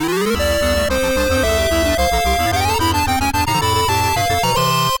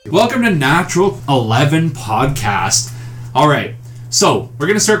Welcome to Natural 11 Podcast. Alright, so we're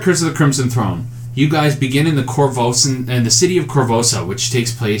going to start Curse of the Crimson Throne. You guys begin in the city of Korvosa, which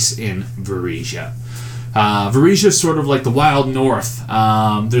takes place in Varesia. Varesia is sort of like the wild north.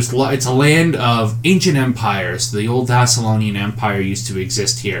 It's a land of ancient empires. The old Thessalonian Empire used to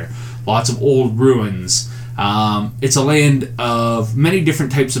exist here. Lots of old ruins. It's a land of many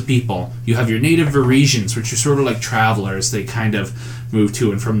different types of people. You have your native Varesians, which are sort of like travelers. They kind of move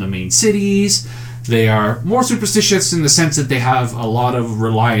to and from the main cities. They are more superstitious in the sense that they have a lot of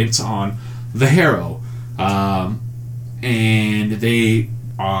reliance on the harrow. And they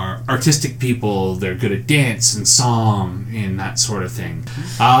are artistic people. They're good at dance and song and that sort of thing.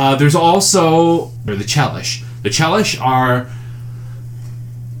 There's also the Chelish. The Chelish are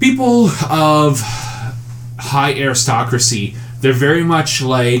people of high aristocracy. They're very much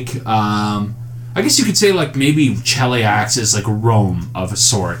like, I guess you could say like maybe Cheliax is like Rome of a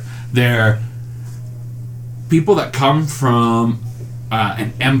sort. They're people that come from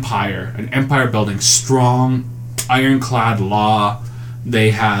an empire building, strong, ironclad law.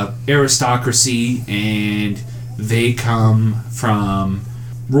 They have aristocracy, and they come from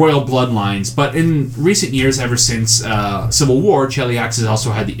royal bloodlines. But in recent years, ever since Civil War, Cheliax has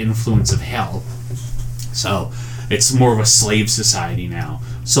also had the influence of hell. So it's more of a slave society now.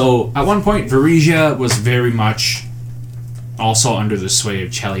 So at one point, Varesia was very much also under the sway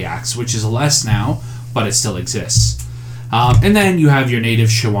of Cheliax, which is less now, but it still exists. And then you have your native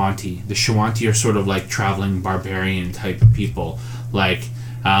Shoanti. The Shoanti are sort of like traveling barbarian type of people, like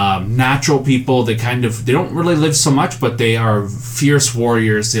natural people. They don't really live so much, but they are fierce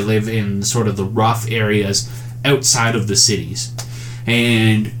warriors. They live in sort of the rough areas outside of the cities.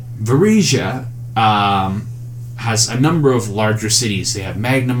 And Varesia has a number of larger cities. They have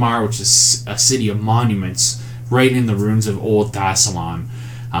Magnamar, which is a city of monuments right in the ruins of Old Thassalon.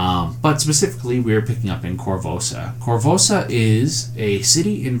 But specifically, we're picking up in Korvosa. Korvosa is a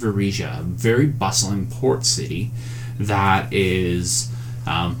city in Varesia, a very bustling port city that is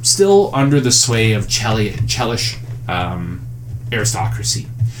still under the sway of Chelish aristocracy.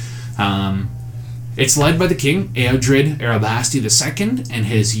 It's led by the king, Eodred Arabasti II, and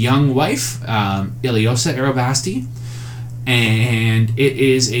his young wife, Iliosa Arabasti. And it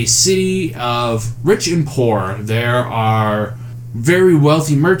is a city of rich and poor. There are very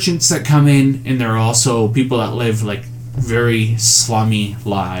wealthy merchants that come in, and there are also people that live like very slummy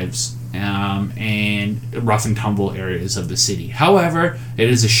lives and rough and tumble areas of the city. However, it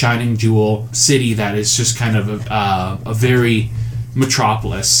is a shining jewel city that is just kind of a very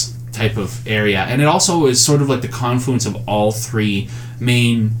metropolis type of area, and it also is sort of like the confluence of all three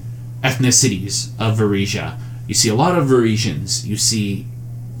main ethnicities of Varesia. You see a lot of Varesians. You see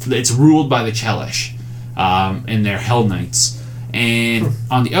it's ruled by the Chelish and their Hell Knights. And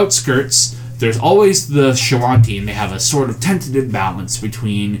on the outskirts, there's always the Shoanti, and they have a sort of tentative balance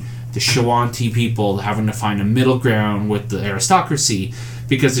between the Shoanti people having to find a middle ground with the aristocracy,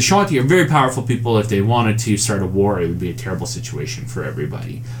 because the Shoanti are very powerful people. If they wanted to start a war, it would be a terrible situation for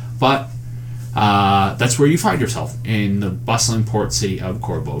everybody. But that's where you find yourself, in the bustling port city of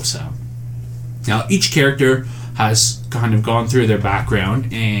Korvosa. Now, each character has kind of gone through their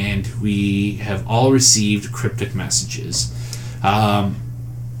background, and we have all received cryptic messages. And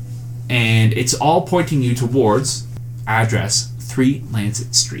it's all pointing you towards address 3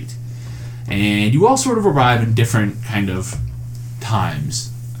 Lancet Street. And you all sort of arrive in different kind of times.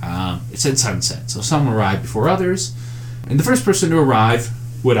 It's at sunset, so some arrive before others. And the first person to arrive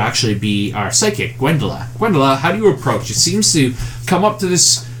would actually be our psychic, Gwendola. Gwendola, how do you approach? It seems to come up to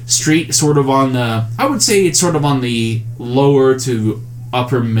this street sort of on the, I would say it's sort of on the lower to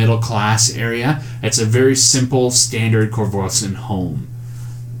upper middle class area. It's a very simple, standard Korvosan home.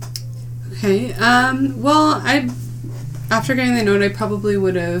 Okay, after getting the note, I probably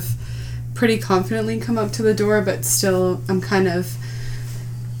would have pretty confidently come up to the door, but still I'm kind of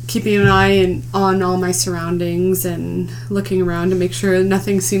keeping an eye on all my surroundings and looking around to make sure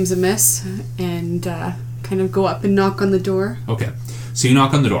nothing seems amiss, and kind of go up and knock on the door. Okay, so you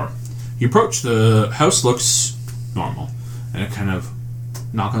knock on the door. You approach, the house looks normal, and it kind of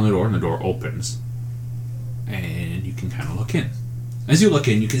knock on the door, and the door opens, and you can kind of look in. As you look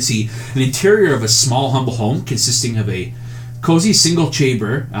in, you can see an interior of a small, humble home consisting of a cozy single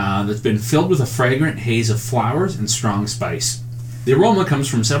chamber that's been filled with a fragrant haze of flowers and strong spice. The aroma comes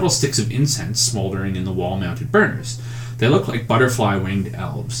from several sticks of incense smoldering in the wall-mounted burners. They look like butterfly-winged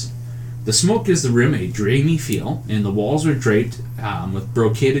elves. The smoke gives the room a dreamy feel, and the walls are draped with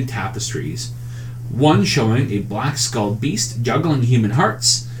brocaded tapestries. One showing a black-skulled beast juggling human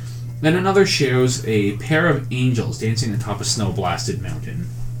hearts, then another shows a pair of angels dancing atop a snow-blasted mountain.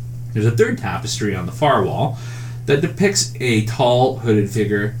 There's a third tapestry on the far wall that depicts a tall, hooded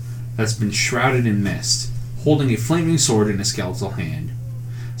figure that's been shrouded in mist, holding a flaming sword in a skeletal hand.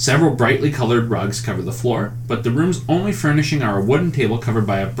 Several brightly colored rugs cover the floor, but the room's only furnishing are a wooden table covered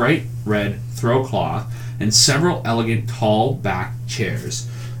by a bright red throw cloth and several elegant tall back chairs.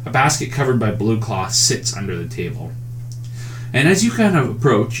 A basket covered by blue cloth sits under the table. And as you kind of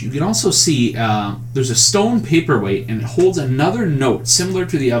approach, you can also see there's a stone paperweight, and it holds another note similar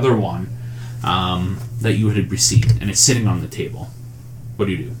to the other one that you had received, and it's sitting on the table. What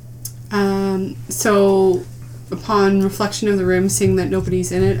do you do? So upon reflection of the room, seeing that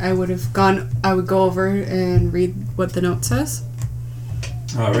nobody's in it, I would go over and read what the note says.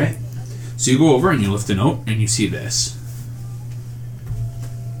 All right. So you go over and you lift the note, and you see this.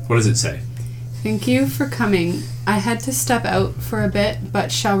 What does it say? Thank you for coming. I had to step out for a bit,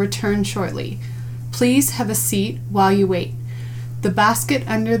 but shall return shortly. Please have a seat while you wait. The basket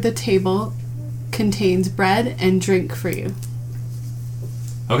under the table contains bread and drink for you.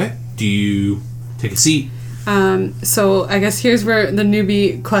 Okay. Do you take a seat? So I guess here's where the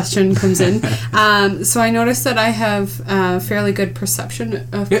newbie question comes in. So I noticed that I have fairly good perception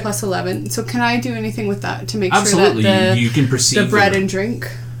of plus 11. So can I do anything with that to make Absolutely. sure that you can perceive the bread and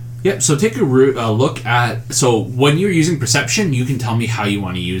drink? Yep, so take a look at... So when you're using perception, you can tell me how you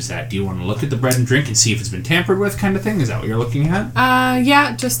want to use that. Do you want to look at the bread and drink and see if it's been tampered with kind of thing? Is that what you're looking at?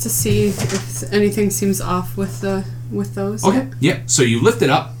 Yeah, just to see if anything seems off with those. Okay, yeah. So you lift it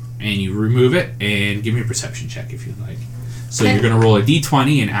up, and you remove it, and give me a perception check if you'd like. So you're going to roll a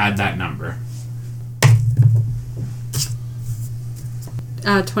d20 and add that number.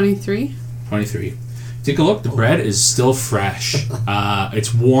 23. 23. Take a look. The bread is still fresh.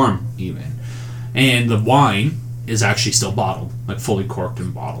 It's warm, even. And the wine is actually still bottled, like fully corked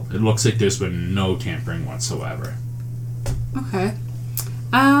and bottled. It looks like there's been no tampering whatsoever. Okay.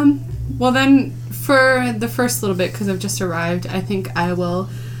 Well then, for the first little bit, because I've just arrived, I think I will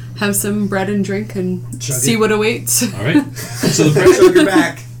have some bread and drink and see what awaits. All right. So the bread, sugar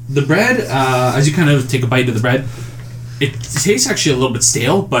back. The bread, as you kind of take a bite of the bread, it tastes actually a little bit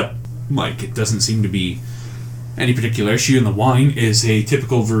stale, but like it doesn't seem to be any particular issue. And the wine is a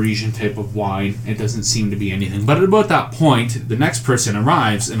typical Varisian type of wine. It doesn't seem to be anything. But at about that point, the next person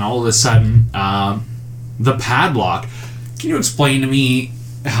arrives, and all of a sudden, the padlock. Can you explain to me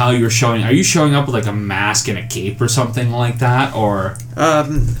how you're showing? Are you showing up with like a mask and a cape or something like that, or a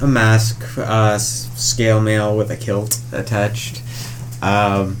mask, scale mail with a kilt attached,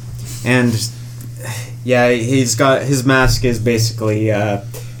 and yeah, he's got his mask is basically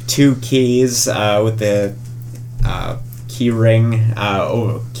 2 keys with the key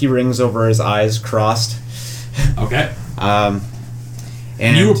rings over his eyes crossed. Okay. And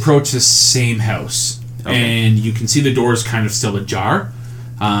you approach the same house, and you can see the doors kind of still ajar.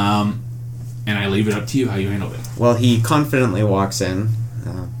 And I leave it up to you how you handle it. Well, he confidently walks in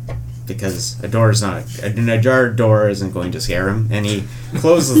because an ajar door isn't going to scare him, and he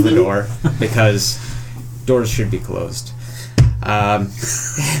closes the door because doors should be closed.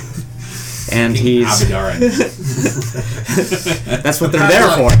 And he's... That's what they're there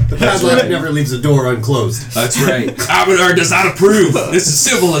for. The padlock never leaves the door unclosed. That's right. Abadar does not approve. This is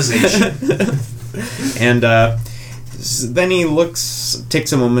civilization. And then he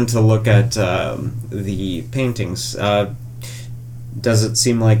takes a moment to look at the paintings. Does it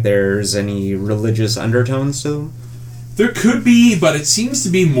seem like there's any religious undertones to them? There could be, but it seems to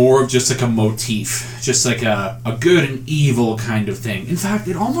be more of just like a motif. Just like a good and evil kind of thing. In fact,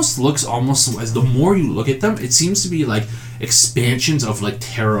 it almost looks as the more you look at them, it seems to be like expansions of like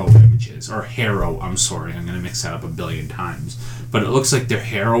tarot images. Or harrow, I'm sorry, I'm going to mix that up a billion times. But it looks like they're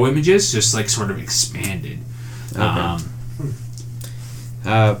harrow images, just like sort of expanded. Okay.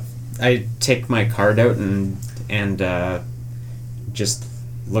 I take my card out and just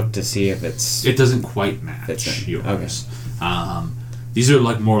look to see if it doesn't quite match yours. Okay. These are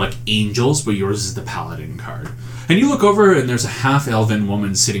like more like angels, but yours is the paladin card. And you look over, and there's a half-elven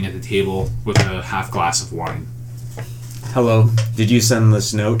woman sitting at the table with a half glass of wine. Hello. Did you send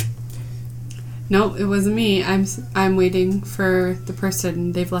this note? No, it wasn't me. I'm waiting for the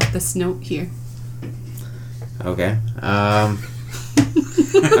person. They've left this note here. Okay. I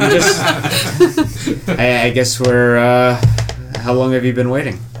guess we're. How long have you been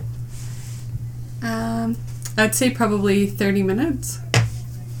waiting? I'd say probably 30 minutes.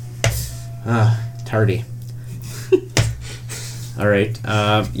 Tardy. All right.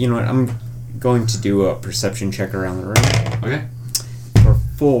 You know what? I'm going to do a perception check around the room. Okay.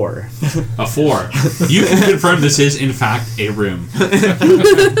 4. A 4. You can confirm this is, in fact, a room.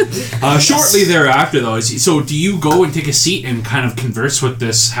 Shortly thereafter, though, so do you go and take a seat and kind of converse with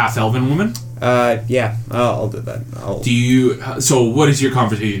this half-elven woman? Yeah, I'll do that. So what is your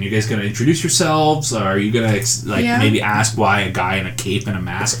conversation? You guys gonna introduce yourselves? Or are you gonna maybe ask why a guy in a cape and a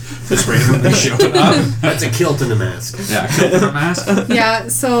mask just randomly showed up? That's a kilt and a mask. Yeah, kilt and a mask. Yeah,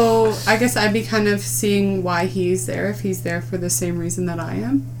 so I guess I'd be kind of seeing why he's there, if he's there for the same reason that I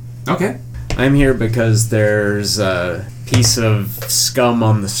am. Okay. I'm here because there's a piece of scum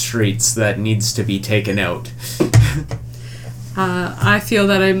on the streets that needs to be taken out. I feel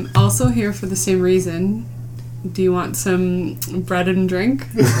that I'm also here for the same reason. Do you want some bread and drink?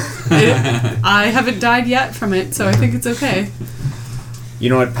 I haven't died yet from it, so I think it's okay. You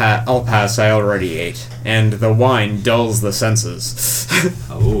know what, Pat? I'll pass. I already ate. And the wine dulls the senses.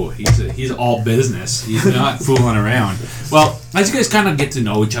 Oh, he's all business. He's not fooling around. Well, as you guys kind of get to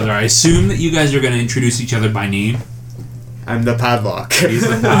know each other, I assume that you guys are going to introduce each other by name. I'm the padlock. He's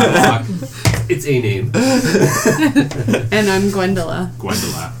the padlock. It's a name. And I'm Gwendola.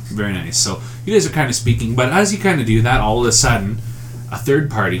 Gwendola. Very nice. So you guys are kind of speaking, but as you kind of do that, all of a sudden, a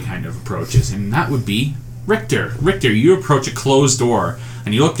third party kind of approaches, and that would be Richter. Richter, you approach a closed door,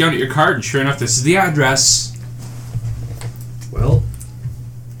 and you look down at your card, and sure enough, this is the address. Well,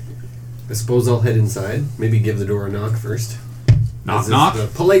 I suppose I'll head inside. Maybe give the door a knock first. Knock, This knock. is the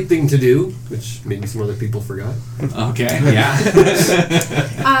polite thing to do, which maybe some other people forgot. Okay,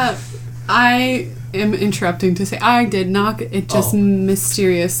 yeah. I am interrupting to say I did knock. It just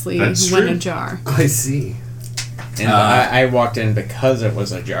mysteriously That's went true. ajar. I see. And I walked in because it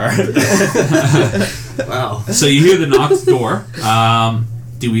was ajar. Wow. So you hear the knock at the door.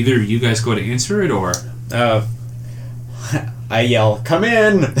 Do either of you guys go to answer it, or? I yell, "Come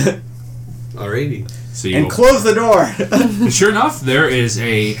in!" Alrighty. So you and go- close the door. Sure enough, there is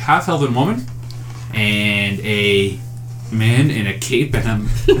a half-elven woman and a man in a cape and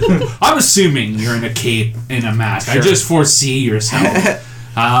a... I'm assuming you're in a cape and a mask. Sure. I just foresee yourself.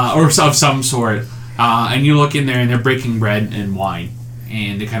 Or of some sort. And you look in there and they're breaking bread and wine.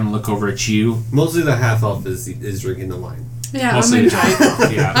 And they kind of look over at you. Mostly the half elf is drinking the wine. Yeah, Mostly I'm the enjoying.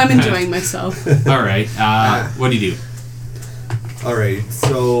 half-elf, yeah. I'm enjoying myself. All right. What do you do? Alright,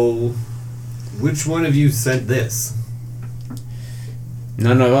 so which one of you sent this?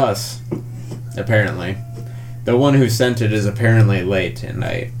 None of us, apparently. The one who sent it is apparently late, and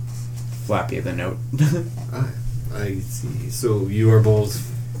I flap you the note. I see. So you are both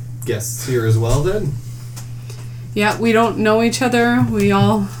guests here as well, then? Yeah, we don't know each other.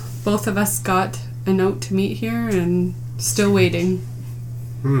 Both of us got a note to meet here and still waiting.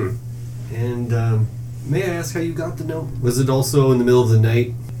 And may I ask how you got the note? Was it also in the middle of the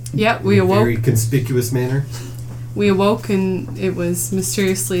night? Yeah, we In a awoke. very conspicuous manner. We awoke and it was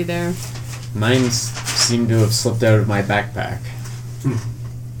mysteriously there. Mine seemed to have slipped out of my backpack.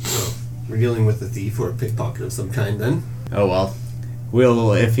 So we're dealing with a thief or a pickpocket of some kind, then. Oh well.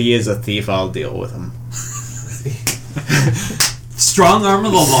 If he is a thief, I'll deal with him. Strong arm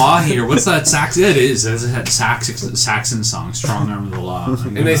of the law here. What's that Saxon? It is. That's a Saxon song. Strong arm of the law.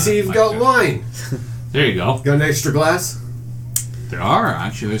 And I see you've got wine. There you go. Got an extra glass? There are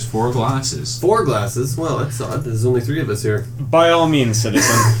actually. There's 4 glasses. 4 glasses? Well, that's odd. There's only 3 of us here. By all means,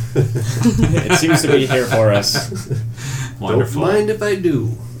 citizen. It seems to be here for us. Wonderful. Don't mind if I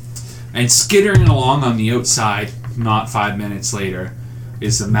do. And skittering along on the outside, not 5 minutes later,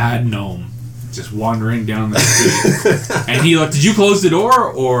 is the mad gnome just wandering down the street. And he looked. Did you close the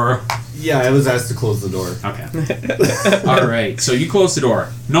door or? Yeah, I was asked to close the door. Okay. All right. So you close the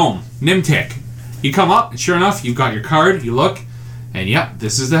door. Gnome, Nimtic. You come up, and sure enough, you've got your card. You look, and yep,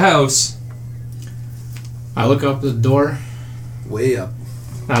 this is the house. I look up the door. Way up.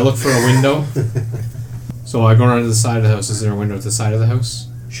 And I look for a window. So I go around to the side of the house. Is there a window at the side of the house?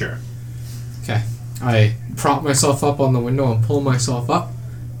 Sure. Okay. I prop myself up on the window and pull myself up,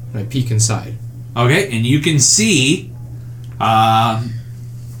 and I peek inside. Okay, and you can see. What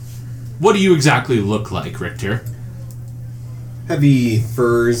do you exactly look like, Richter? Heavy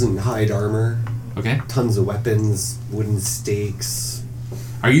furs and hide armor. Okay. Tons of weapons. Wooden stakes.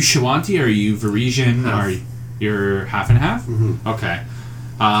 Are you Shawanti? Are you Varisian? Half. You're half and half? Mm-hmm. Okay.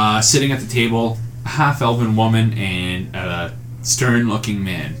 Sitting at the table, a half-elven woman and a stern-looking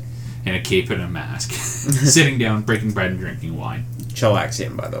man in a cape and a mask. Sitting down, breaking bread and drinking wine.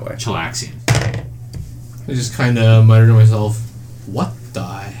 Chillaxian, by the way. Chillaxian. I just kind of mutter to myself, what the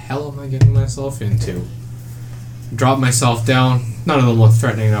hell am I getting myself into? Drop myself down. None of them look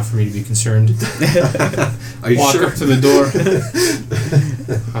threatening enough for me to be concerned. Are you Walk sure? up to the door.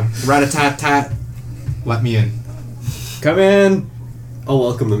 Rat-a-tat-tat. Let me in. Come in! I'll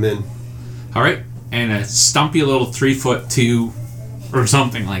welcome them in. All right, and a stumpy little 3'2" or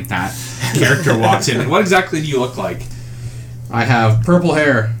something like that character walks in. What exactly do you look like? I have purple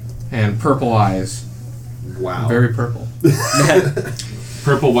hair and purple eyes. Wow. Very purple.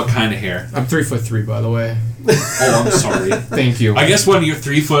 Purple, what kind of hair? I'm 3'3", by the way. Oh, I'm sorry. Thank you. I guess when you're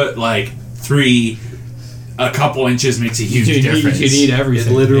 3'3", a couple inches makes a huge difference. You need It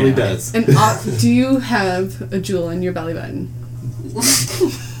everything. literally Yeah. does. And do you have a jewel in your belly button?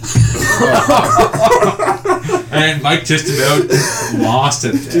 And Mike just about lost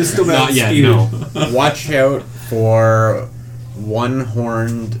it. Just about Not yet, spewed. no. Watch out for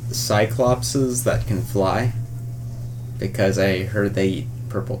one-horned cyclopses that can fly, because I heard they eat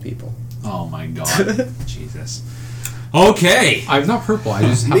purple people. Oh my god. Jesus. Okay. I'm not purple. I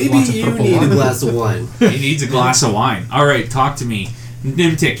just have Maybe lots of you purple need a wine. glass of wine. He needs a glass of wine. All right, talk to me.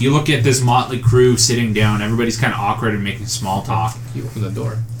 Nimtik, you look at this motley crew sitting down. Everybody's kind of awkward and making small talk. You open the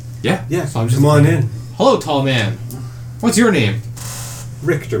door. Yeah. Yeah, So I'm just- come on in. Hello, tall man. What's your name?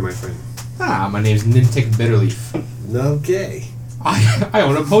 Richter, my friend. Ah, my name's Nimtik Bitterleaf. Okay. I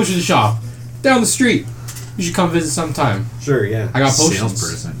own a potion shop down the street. You should come visit sometime. Sure, yeah. I got potions.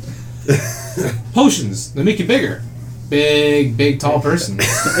 Salesperson. Potions. They make you bigger. Big, tall person.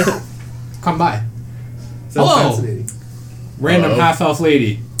 Come by. Sounds Hello. fascinating. Random Hello. half-elf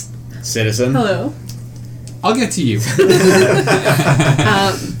lady. Citizen? Hello. I'll get to you.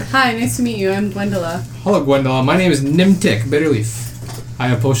 Hi, nice to meet you. I'm Gwendola. Hello, Gwendola. My name is Nimtik Bitterleaf. I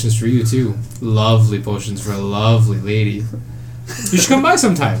have potions for you, too. Lovely potions for a lovely lady. You should come by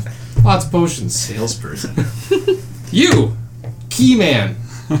sometime. Lots of potions. Salesperson. You! Key man.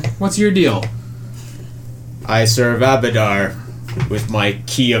 What's your deal? I serve Abadar with my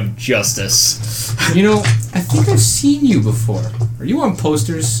key of justice. You know, I think I've seen you before. Are you on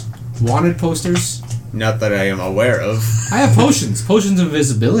posters? Wanted posters? Not that I am aware of. I have potions. Potions of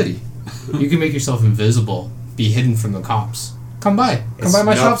invisibility. You can make yourself invisible. Be hidden from the cops. Come by. Come It's by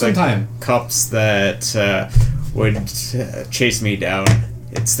my not shop the sometime. Cops that would chase me down.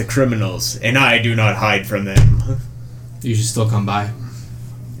 It's the criminals, and I do not hide from them. You should still come by.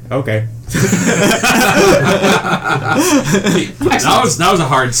 Okay. That was a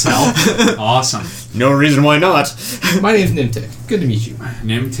hard sell. Awesome. No reason why not. My name's Nimtik. Good to meet you.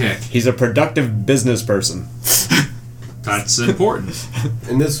 Nimtik. He's a productive business person. That's important.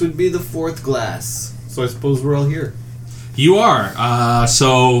 And this would be the fourth glass. So I suppose we're all here. You are.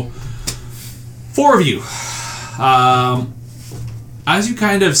 So, 4 of you. As you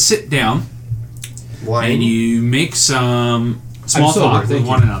kind of sit down Wine. and you make some small sober, talk with thank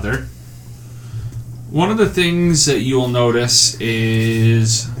one you. another, one of the things that you will notice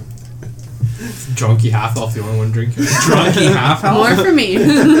is Drunky half-elf, the only one drinking. drunky half More elf. for me.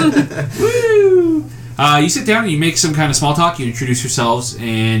 Woo! You sit down and you make some kind of small talk. You introduce yourselves,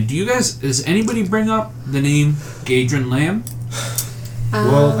 and does anybody bring up the name Gadrin Lamb?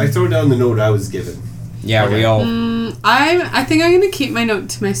 Well, I throw down the note I was given. Yeah, Okay. we all. I think I'm gonna keep my note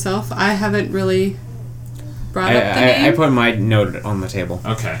to myself. I haven't really brought up the I name. put my note on the table.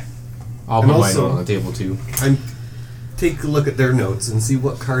 Okay. I'll And put mine also- on the table, too. I'm take a look at their notes and see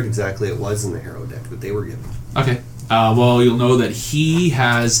what card exactly it was in the hero deck that they were given. Okay. Well, you'll know that he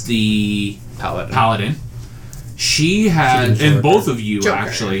has the Paladin. She has, Joker. and both of you Joker.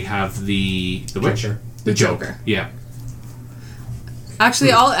 actually have the which? Joker. The The Joker. Joker. Yeah.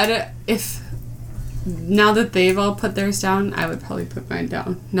 Actually, I'll edit if. Now that they've all put theirs down, I would probably put mine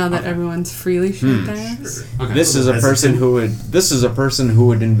down. Now that Okay. everyone's freely shared theirs. Okay. This is a As person in- who would. This is a person who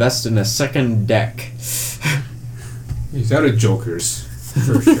would invest in a second deck. He's out of jokers.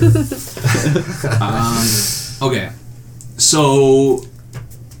 For sure. Okay. So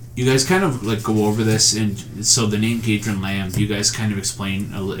you guys kind of like go over this, and so the name Gadrin Lamb. Do you guys kind of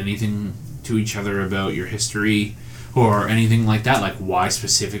explain anything to each other about your history or anything like that, like why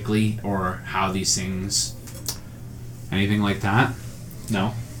specifically or how these things, anything like that?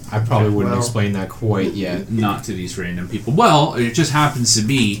 No. I probably wouldn't Well- explain that quite yet. Not to these random people. Well, it just happens to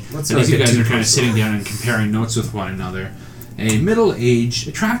be Let's that not as you get guys too are kind of personal. sitting down and comparing notes with one another, a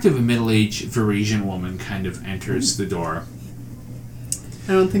attractive middle-aged Varisian woman kind of enters the door.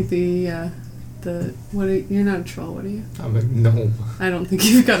 I don't think you're not a troll, what are you? I'm like, no. I don't think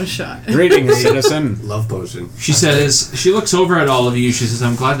you've got a shot. Greetings, citizen. Love potion. She says, she looks over at all of you. She says,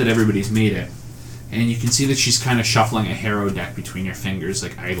 I'm glad that everybody's made it. And you can see that she's kind of shuffling a hero deck between your fingers,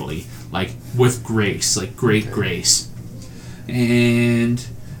 like idly, like with grace, like great grace. And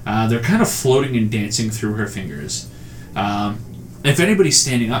they're kind of floating and dancing through her fingers. If anybody's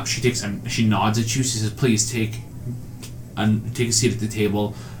standing up, she nods at you. She says, "Please take a seat at the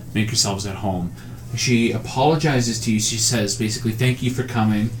table. Make yourselves at home." She apologizes to you. She says, basically, thank you for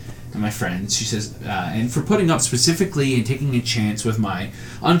coming, and my friends. She says, and for putting up specifically and taking a chance with my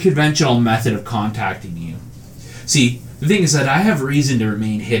unconventional method of contacting you. See, the thing is that I have reason to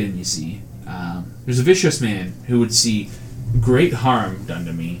remain hidden, you see. There's a vicious man who would see great harm done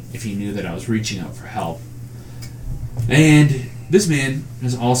to me if he knew that I was reaching out for help. And this man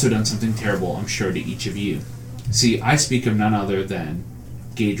has also done something terrible, I'm sure, to each of you. See, I speak of none other than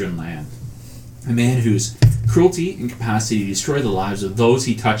Gadrin Land, a man whose cruelty and capacity to destroy the lives of those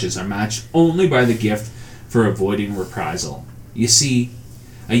he touches are matched only by the gift for avoiding reprisal. You see,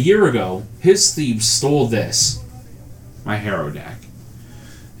 a year ago, his thieves stole this, my hero deck,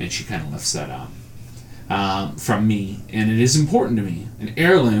 and she kind of lifts that up, from me, and it is important to me. An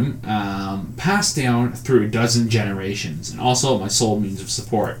heirloom passed down through a dozen generations, and also my sole means of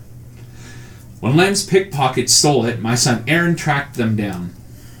support. When Lamb's pickpockets stole it, my son Aaron tracked them down,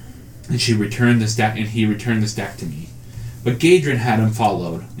 and he returned this deck to me. But Gadrin had him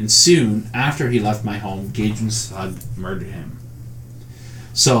followed, and soon after he left my home, Gadrin's thug murdered him.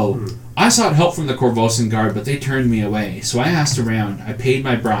 So, I sought help from the Corvosan Guard, but they turned me away. So I asked around, I paid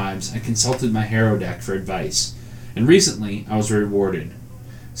my bribes, I consulted my hero deck for advice, and recently I was rewarded.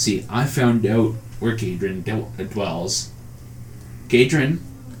 See, I found out where Gadrin dwells. Gadrin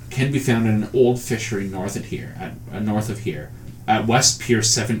can be found in an old fishery north of here, at West Pier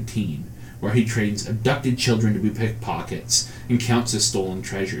 17, where he trains abducted children to be pickpockets and counts his stolen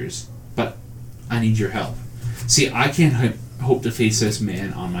treasures. But I need your help. See, I can't hope to face this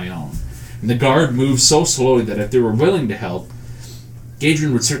man on my own. And the guard moves so slowly that if they were willing to help,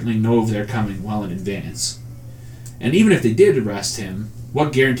 Gadrin would certainly know of their coming well in advance. And even if they did arrest him,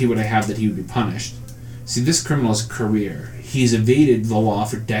 what guarantee would I have that he would be punished? See, this criminal's career, he's evaded the law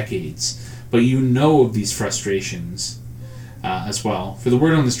for decades, but you know of these frustrations as well. For the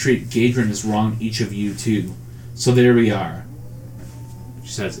word on the street, Gadrin has wronged each of you too. So there we are. She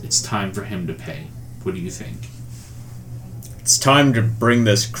says, it's time for him to pay. What do you think? It's time to bring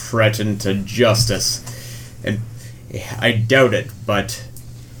this cretin to justice. And I doubt it, but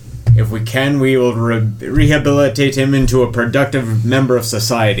if we can, we will rehabilitate him into a productive member of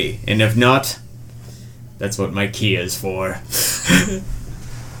society. And if not, that's what my key is for.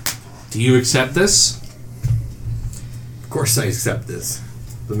 Do you accept this? Of course I accept this.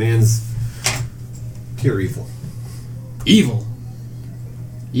 The man's pure evil. Evil.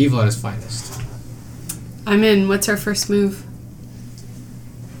 Evil at its finest. I'm in. What's our first move?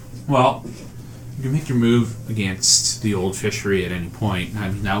 Well, you can make your move against the old fishery at any point. I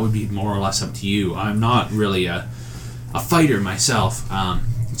mean, that would be more or less up to you. I'm not really a fighter myself,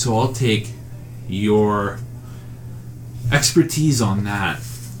 so I'll take your expertise on that.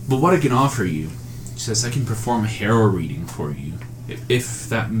 But what I can offer you, she says, I can perform a hero reading for you, if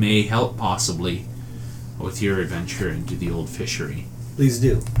that may help possibly with your adventure into the old fishery. Please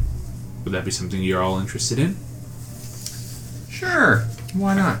do. Would that be something you're all interested in? Sure.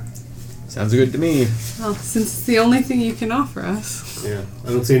 Why not? Sounds good to me. Well, since it's the only thing you can offer us. Yeah. I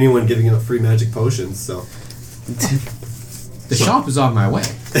don't see anyone giving out free magic potions, so. The shop is on my way.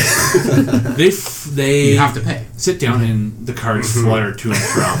 They You have to pay. sit down and the cards flutter to and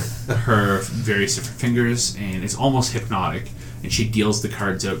from her various different fingers, and it's almost hypnotic, and she deals the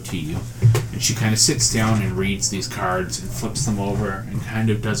cards out to you, and she kind of sits down and reads these cards and flips them over and kind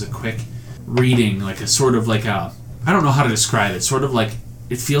of does a quick reading, like a sort of like a, I don't know how to describe it, sort of like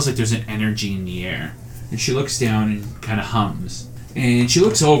it feels like there's an energy in the air. And she looks down and kind of hums, and she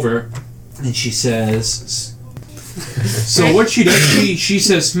looks over and she says, so what she does, she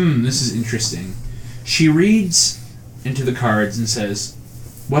says, this is interesting. She reads into the cards and says,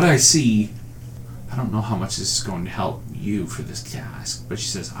 what I see, I don't know how much this is going to help you for this task, but she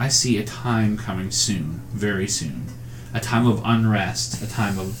says, I see a time coming soon, very soon. A time of unrest, a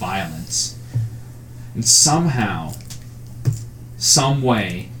time of violence. And somehow, some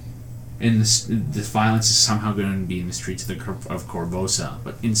way, and this violence is somehow going to be in the streets of Corvosa,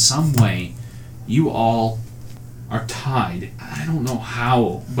 but in some way, you all are tied. I don't know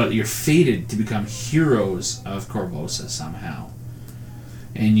how, but you're fated to become heroes of Corvosa somehow.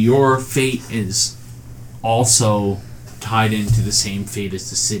 And your fate is also tied into the same fate as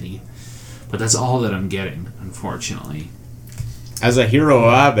the city. But that's all that I'm getting, unfortunately. As a hero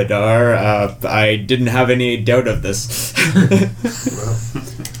of Abadar, I didn't have any doubt of this.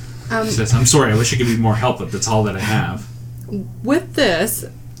 She says, I'm sorry, I wish I could be more help, but that's all that I have. With this,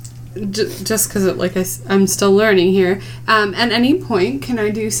 just because I'm still learning here, at any point, can I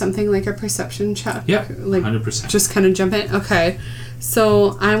do something like a perception check? Yeah, like 100%. Just kind of jump in? Okay.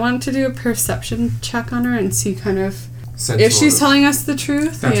 So I want to do a perception check on her and see kind of... Sense If she's motive. telling us the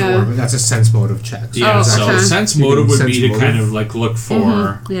truth, That's yeah. that's a sense motive check. Yeah, Oh, so okay. sense You can motive would sense be to motive. kind of like look for.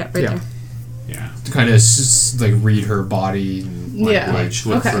 Yeah, right Yeah. there. Yeah. To kind of like read her body and Yeah. Language.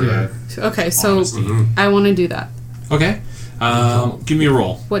 Look Okay. for Yeah. Okay, so honesty. I want to do that. Okay. Give me a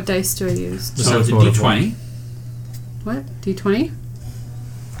roll. What dice do I use? The So it's a sense motive D20. What? D20?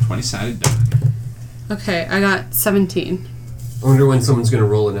 20-sided die. Okay, I got 17. I wonder when someone's going to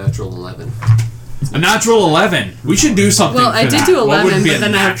roll a natural 11. A natural 11. We should do something. Well, for I did that. do What 11, would be but a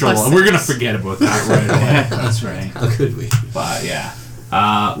then I have natural? plus We're gonna 6. forget about that right away. That's right. How could we? But yeah.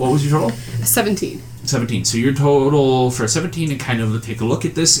 What was your total? 17. 17. So your total for 17, and kind of take a look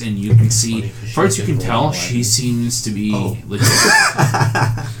at this, and you can see, as far as you can tell, she seems to be legit.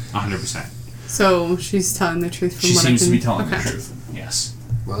 100%. So she's telling the truth from She what seems I to can... be telling okay. the truth. Yes.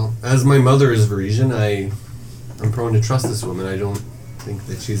 Well, as my mother is Varisian, I'm prone to trust this woman. I don't think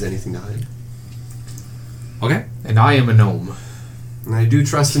that she's anything to hide. Okay. And I am a gnome. And I do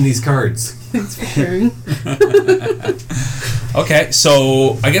trust in these cards. Thanks for sharing. Okay,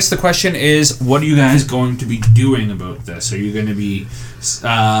 so I guess the question is, what are you guys going to be doing about this? Are you going to be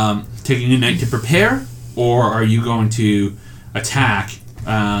taking a night to prepare, or are you going to attack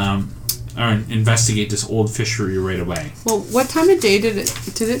or investigate this old fishery right away? Well, what time of day did it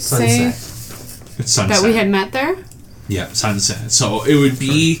say It's sunset. that we had met there? Yeah, sunset. So it would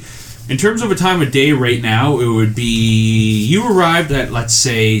be, in terms of a time of day right now, it would be, you arrived at, let's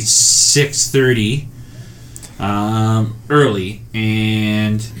say, 6:30 early,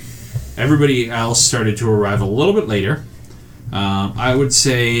 and everybody else started to arrive a little bit later. I would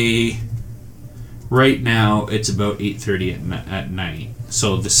say right now it's about 8:30 at night.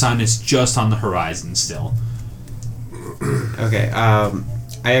 So the sun is just on the horizon still. Okay,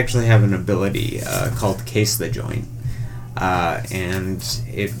 I actually have an ability called Case the Joint. And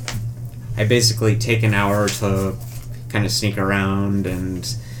I basically take an hour to kind of sneak around and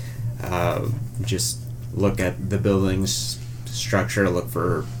just look at the building's structure, look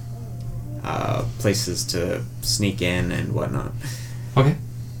for places to sneak in and whatnot. Okay.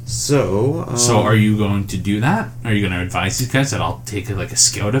 So, So are you going to do that? Are you going to advise these guys that I'll take like a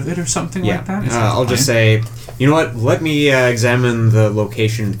scout of it or something yeah, like that? Is that the I'll just plan? say, you know what? Let me examine the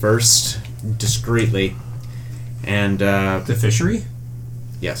location first, discreetly, and The fishery?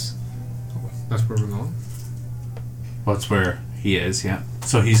 yes. That's where we're going. Well, that's where he is, yeah.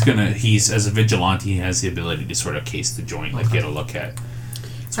 So he's as a vigilante, he has the ability to sort of case the joint, like get a look at.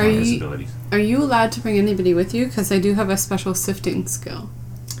 It's Are one of his you- abilities. Are you allowed to bring anybody with you? Because I do have a special sifting skill.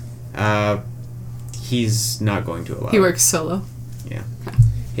 He's not going to allow. He works solo.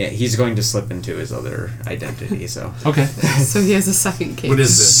 Yeah, he's going to slip into his other identity. So Okay. So he has a second case. What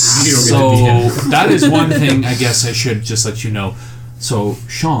is this? You So don't get to be that is one thing I guess I should just let you know. So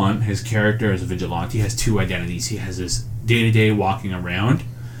Sean, his character as a vigilante, has two identities. He has his day-to-day walking around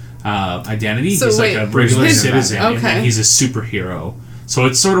identity. So he's wait, like a regular his- citizen, and okay. then he's a superhero. So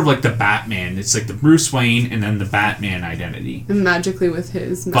it's sort of like the Batman. It's like the Bruce Wayne and then the Batman identity. And magically with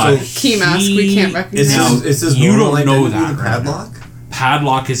his But key mask, we he- can't recognize. Is Now, this you normal don't know identity, that the right padlock?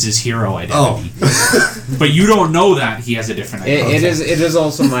 Padlock is his hero Oh. identity. But you don't know that he has a different identity. it is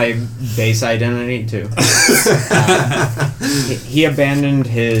also my base identity too. He abandoned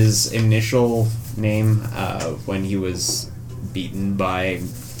his initial name when he was beaten by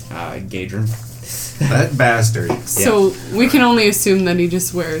Gadrin. That bastard. So we can only assume that he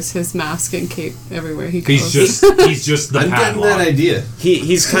just wears his mask and cape everywhere he goes. He's just the I'm getting padlock. that idea.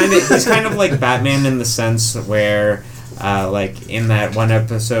 He's kind of like Batman in the sense where like in that one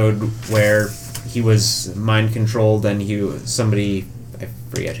episode where he was mind controlled and somebody, I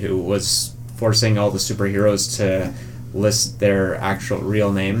forget who, was forcing all the superheroes to list their actual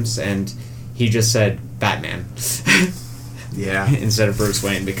real names, and he just said Batman Yeah. instead of Bruce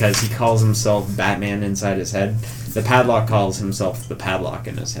Wayne because he calls himself Batman inside his head. The padlock calls himself the padlock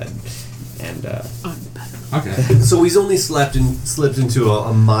in his head, and Okay. So he's only slipped into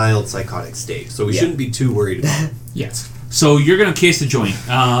a mild psychotic state, so we Yeah. shouldn't be too worried about it. Yes. So you're gonna case the joint,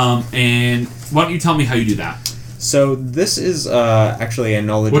 and why don't you tell me how you do that? so this is actually a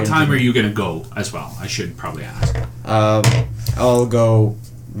knowledge. What time engine. are you gonna go as well? I should probably ask. I'll go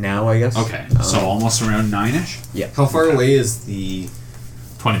now, I guess. Okay, so almost around 9ish, How far away is the...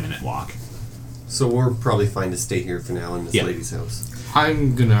 20-minute walk. So we're probably fine to stay here for now in this Yeah. lady's house.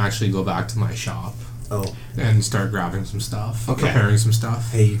 I'm gonna actually go back to my shop Oh. and start grabbing some stuff. Okay. Preparing some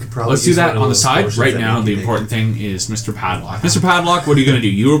stuff. Hey, you could probably Let's do use that one of on the those side. potions Right that now, make the you big. important thing is Mr. Padlock. Mr. Padlock, what are you gonna do?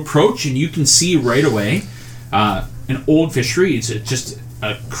 You approach and you can see right away an old fishery. It's just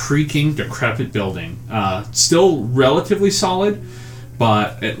a creaking, decrepit building. Still relatively solid,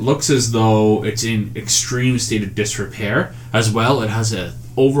 but it looks as though it's in extreme state of disrepair. As well, it has an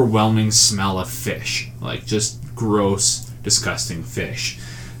overwhelming smell of fish, like just gross, disgusting fish.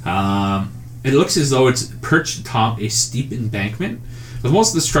 It looks as though it's perched atop a steep embankment, with most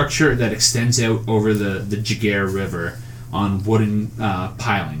of the structure that extends out over the Jaguar River on wooden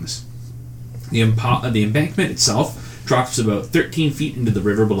pilings. The embankment itself drops about 13 feet into the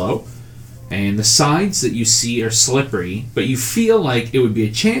river below, and the sides that you see are slippery, but you feel like it would be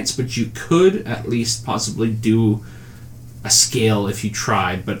a chance, but you could at least possibly do a scale if you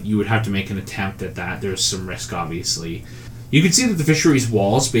tried, but you would have to make an attempt at that. There's some risk, obviously. You can see that the fishery's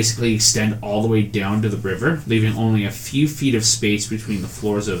walls basically extend all the way down to the river, leaving only a few feet of space between the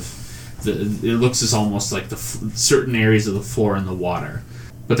floors of it looks as almost like certain areas of the floor and the water.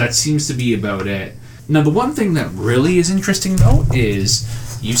 But that seems to be about it. Now, the one thing that really is interesting, though, is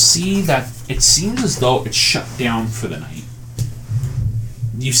you see that it seems as though it's shut down for the night.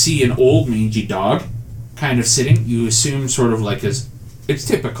 You see an old mangy dog kind of sitting. You assume sort of like it's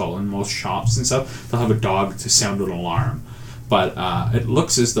typical in most shops and stuff. They'll have a dog to sound an alarm. But it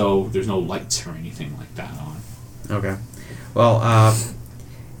looks as though there's no lights or anything like that on. Okay. Well,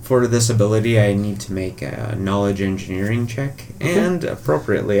 for this ability, I need to make a knowledge engineering check, and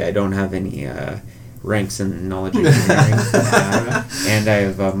appropriately, I don't have any ranks in knowledge engineering, and I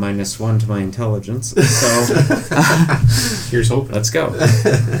have a -1 to my intelligence. So Here's hoping. let's go.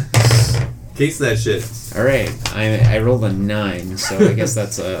 Case that shit. All right, I rolled a 9, so I guess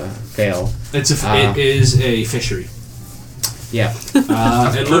that's a fail. It is a fishery. Yeah.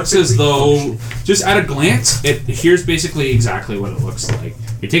 It looks as though, just at a glance, here's basically exactly what it looks like.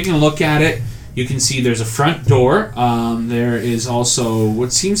 You're taking a look at it. You can see there's a front door. There is also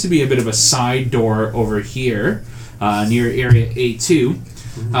what seems to be a bit of a side door over here near area A2.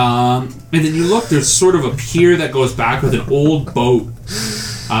 And then you look, there's sort of a pier that goes back with an old boat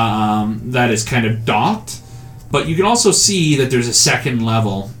that is kind of docked. But you can also see that there's a second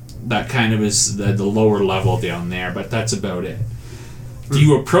level that kind of is the lower level down there, but that's about it. Do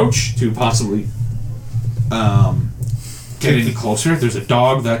you approach to possibly get any closer? There's a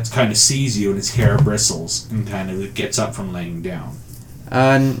dog that kind of sees you and his hair bristles and kind of gets up from laying down.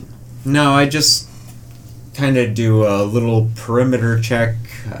 No, I just kind of do a little perimeter check,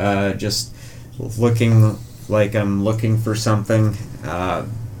 just looking like I'm looking for something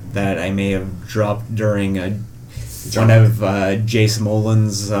that I may have dropped during one of Jace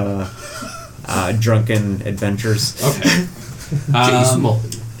Molin's drunken adventures. Okay. Jason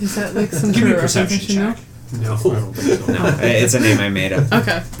Mullen. Is that like some Give me sort a of perception recognition check. No. I don't think so. No, it's a name I made up. now?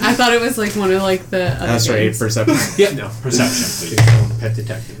 Okay. I thought it was like one of like the other That's right, games. perception. Yeah, no. Perception, please. Jason, Pet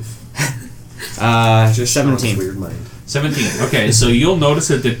detective. 17. Weird mind. 17. Okay, so you'll notice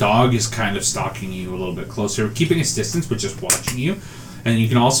that the dog is kind of stalking you a little bit closer, keeping its distance, but just watching you. And you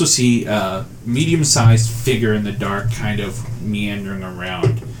can also see a medium-sized figure in the dark kind of meandering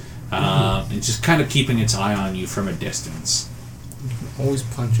around and just kind of keeping its eye on you from a distance. Always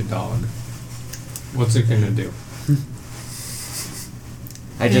punch a dog. What's it gonna do?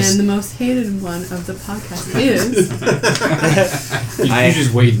 And the most hated one of the podcast is... You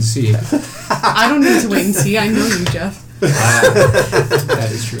just wait and see. I don't need to wait and see. I know you, Jeff. That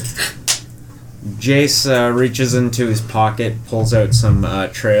is true. Jace reaches into his pocket, pulls out some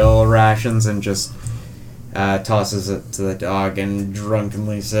trail rations, and just tosses it to the dog and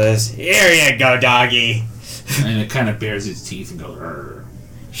drunkenly says, "Here you go, doggy." And it kind of bares its teeth and goes, "Arr."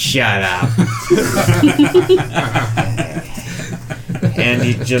 Shut up. And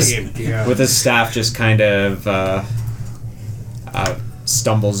he just, with his staff, just kind of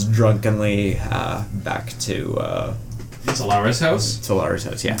stumbles drunkenly back to Lara's house? Lara's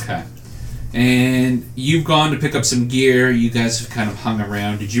house, yeah. Okay. And you've gone to pick up some gear. You guys have kind of hung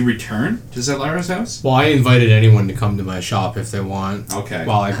around. Did you return to Zellara's house? Well, I invited anyone to come to my shop if they want. Okay.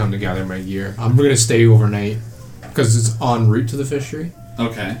 While I come to gather my gear. I'm going to stay overnight because it's en route to the fishery.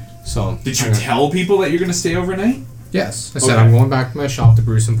 Okay. So Did you tell people that you're going to stay overnight? Yes. I said Okay. I'm going back to my shop to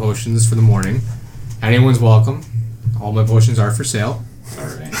brew some potions for the morning. Anyone's welcome. All my potions are for sale. All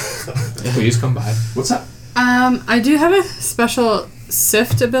right. Please come by. What's up? I do have a special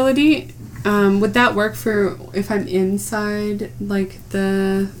sift ability. Would that work for if I'm inside, like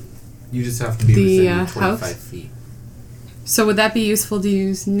the... You just have to be The, within 25 house? feet. So would that be useful to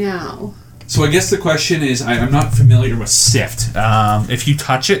use now? So I guess the question is, I'm not familiar with Sift. If you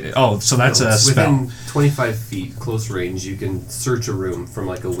touch it... Oh, so that's No, a it's spell. Within 25 feet, close range, you can search a room from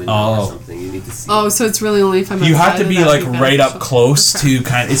like a window Oh. or something. You need to see. Oh, so it's really only if I'm You have outside to of be that like would be right up beneficial. close Okay. to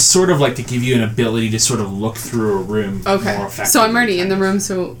kind of... It's sort of like to give you an ability to sort of look through a room more Okay, effectively. so I'm already in the kind of. room,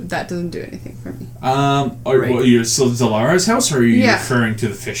 so that doesn't do anything for me. So Zalara's house, or are you Yeah. referring to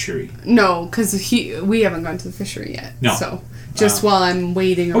the fishery? No, because we haven't gone to the fishery yet. No. So just while I'm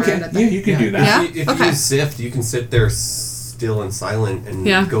waiting around Okay, at the yeah, you can do that. Yeah? If Okay. you sift, you can sit there still and silent and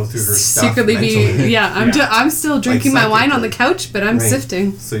Yeah. go through her stuff Secretly mentally. I'm still drinking my wine on the psychically. couch, but I'm Right.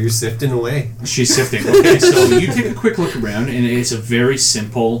 sifting. So you're sifting away. She's sifting. Okay, so you take a quick look around, and it's a very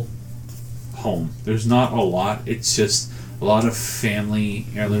simple home. There's not a lot. It's just a lot of family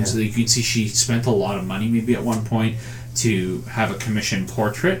heirlooms. Yeah. You can see she spent a lot of money, maybe at one point, to have a commissioned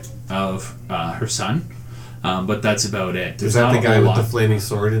portrait of her son. But that's about it. There's Is that not the a guy whole with the lot. flaming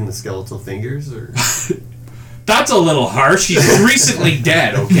sword and the skeletal fingers? Or That's a little harsh. He's recently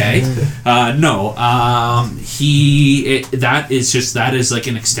dead. Okay, no. That is like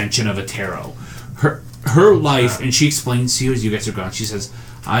an extension of a tarot. Her life, and she explains to you as you guys are gone. She says,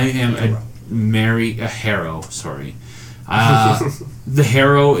 "I am a harrow." Sorry, the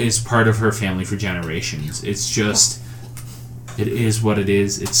harrow is part of her family for generations. It's just, it is what it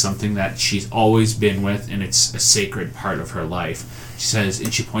is. It's something that she's always been with, and it's a sacred part of her life. She says,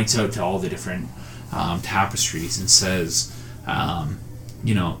 and she points out to all the different tapestries and says,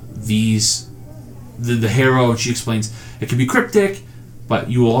 the harrow, and she explains, it can be cryptic, but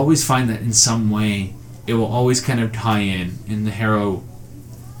you will always find that in some way it will always kind of tie in, and the harrow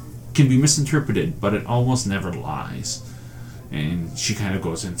can be misinterpreted, but it almost never lies. And she kind of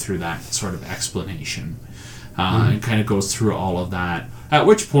goes in through that sort of explanation, and kind of goes through all of that. At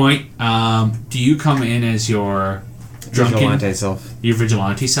which point, do you come in as your Vigilante self. your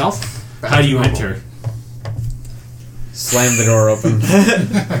vigilante self? Back How do to you normal. enter? Slam the door open.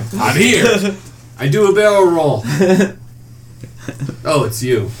 I'm here. I do a barrel roll. Oh, it's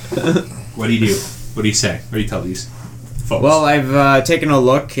you. What do you do? What do you say? What do you tell these folks? Well, I've taken a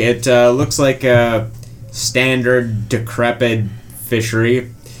look. It looks like a standard decrepit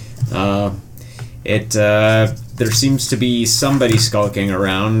fishery. There seems to be somebody skulking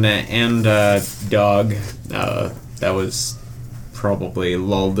around, and a dog that was probably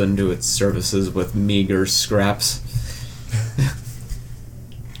lulled into its services with meager scraps.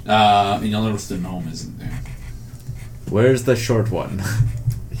 And you'll notice the gnome isn't there. Where's the short one?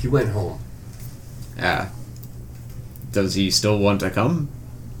 He went home. Does he still want to come?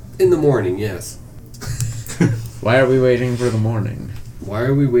 In the morning, yes. Why are we waiting for the morning? Why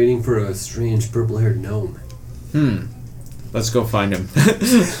are we waiting for a strange purple-haired gnome? Let's go find him.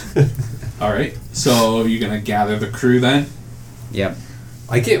 All right. So you're gonna gather the crew then? Yep.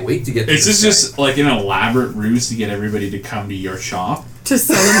 I can't wait to get to Is this guy. just like an elaborate ruse to get everybody to come to your shop? To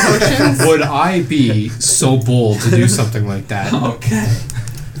sell them potions. Would I be so bold to do something like that? Okay.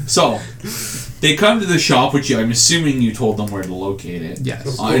 So they come to the shop, which I'm assuming you told them where to locate it.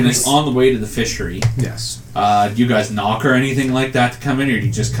 Yes. And it's on the way to the fishery. Yes. Do you guys knock or anything like that to come in, or do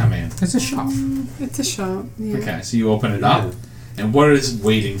you just come in? It's a shop. It's a shop. Yeah. Okay, so you open it up, and what is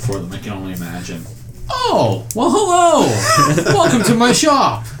waiting for them? I can only imagine. Oh, well, hello! Welcome to my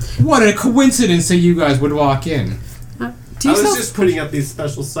shop. What a coincidence that you guys would walk in. Do I you was sell? just putting up these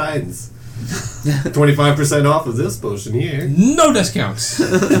special signs. 25% off of this potion here. No discounts.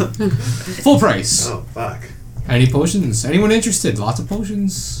 Full price. Oh, fuck. Any potions? Anyone interested? Lots of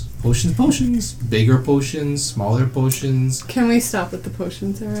potions. Potions. Bigger potions, smaller potions. Can we stop with the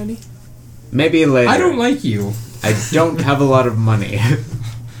potions already? Maybe later. I don't like you. I don't have a lot of money.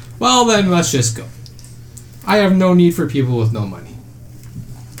 Well, then let's just go. I have no need for people with no money.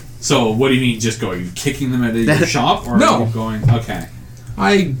 So, what do you mean just go? Are you kicking them out of your shop, or No. are you going? Okay.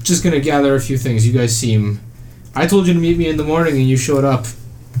 I'm just gonna gather a few things. You guys seem... I told you to meet me in the morning and you showed up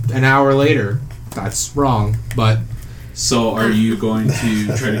an hour later. That's wrong, but... So, are you going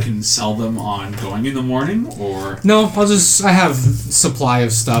to try to sell them on going in the morning, or? No, I have supply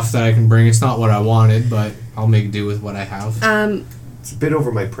of stuff that I can bring. It's not what I wanted, but I'll make do with what I have. It's a bit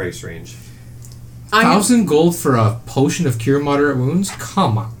over my price range. 1,000 gold for a potion of cure moderate wounds?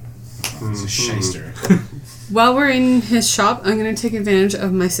 Come on. It's a shyster. While we're in his shop, I'm going to take advantage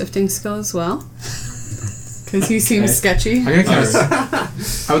of my sifting skill as well. Because he seems sketchy. I'm gonna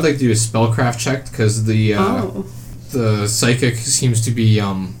cast... I would like to do a spellcraft check, because the psychic seems to be,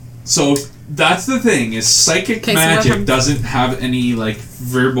 So that's the thing: is psychic Okay, so what magic happens- doesn't have any like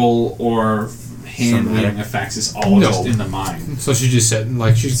verbal or hand Somatic. waving effects. It's all No. just in the mind. So she just said,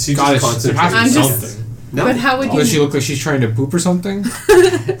 like, she's She got just there has to be concentrates. I'm just- something. No. But how would Does she you... look like she's trying to poop or something?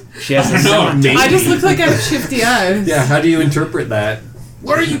 She has I don't know, maybe. I just look like I have shifty eyes. Yeah, how do you interpret that?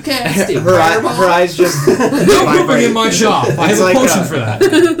 What are you casting? her eyes just No pooping in my shop. I have It's a like potion a- for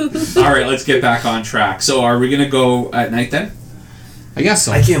that. All right, let's get back on track. So, are we gonna go at night then? I guess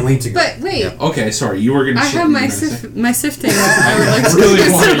so. I can't wait to go. But wait, Okay, sorry. You were gonna. I shit, have you my were gonna say. my sifting. I would like I to really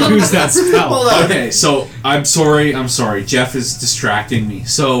use. want to use that spell. Hold on. Okay, so I'm sorry. Jeff is distracting me.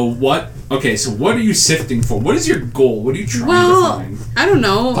 So what? Okay, so what are you sifting for? What is your goal? What are you trying to Well, find? I don't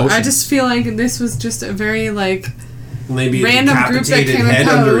know. I Potions. just feel like this was just a very like Maybe a random group that decapitated came head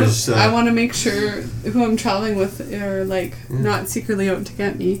under about. his. I want to make sure who I'm traveling with are like not secretly out to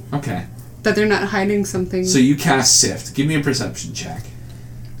get me. Okay, That they're not hiding something. so you cast sift. Give me a perception check.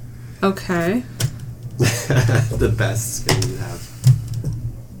 Okay. the best skill you have.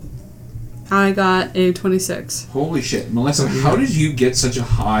 I got a 26. Holy shit, Melissa! How did you get such a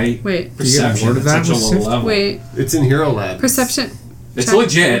high Wait. perception more at to that such a with low sift? level? Wait. It's in Hero Lab. Perception. It's check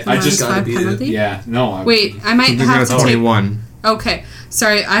legit. with I minus just gotta 5 beat it. penalty. yeah. No. Wait, I might You're have to take. 21. Okay,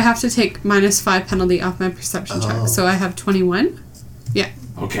 sorry, I have to take minus 5 penalty off my perception Oh. check. So I have 21.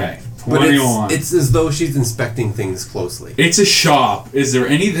 Okay. But 21. it's as though she's inspecting things closely. It's a shop. Is there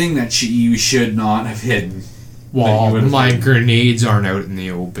anything that you should not have hidden? That Well, you would've my hidden? grenades aren't out in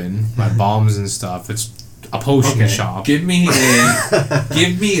the open. My bombs and stuff. It's a potion shop. Give me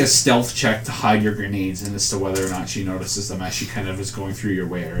a stealth check to hide your grenades and as to whether or not she notices them as she kind of is going through your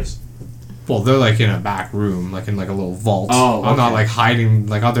wares. Well, they're like in a back room, like in like a little vault. Oh, I'm not okay. like hiding.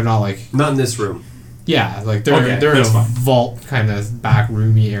 Like, they're not like. Not in this room. Yeah, like they're Okay, in a that's fine. vault kind of back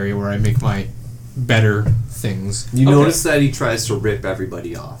roomy area where I make my better things. You Okay. notice that he tries to rip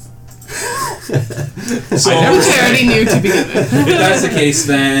everybody off. So I never Which I already knew to begin with. if that's the case,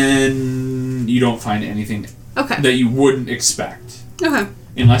 then you don't find anything Okay. that you wouldn't expect. Okay.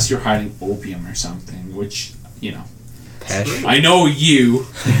 Unless you're hiding opium or something, which, you know. Pesh. I know you.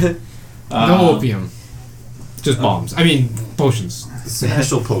 No opium, just bombs. I mean potions.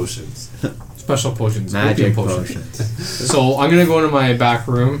 Special potions. Special potions. Magic opium potions. So I'm gonna go into my back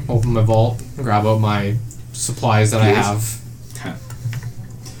room, open my vault, grab out my supplies that I Yes. have.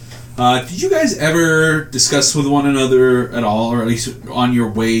 Did you guys ever discuss with one another at all, or at least on your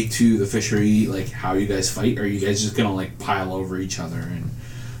way to the fishery, like how you guys fight? Or are you guys just gonna like pile over each other and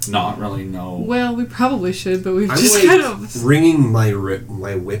not really know? Well, we probably should, but we've I'm just like kind of. wringing my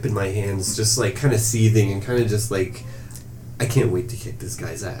whip in my hands, just like kind of seething and kind of just like, I can't wait to kick this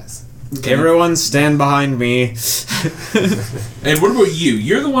guy's ass. Everyone stand behind me. And what about you?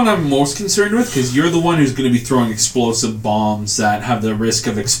 You're the one I'm most concerned with because you're the one who's going to be throwing explosive bombs that have the risk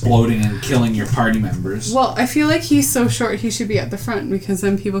of exploding and killing your party members. Well, I feel like he's so short he should be at the front because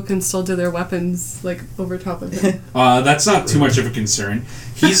then people can still do their weapons like over top of him. That's not too much of a concern.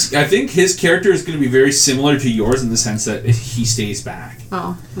 I think his character is going to be very similar to yours in the sense that he stays back.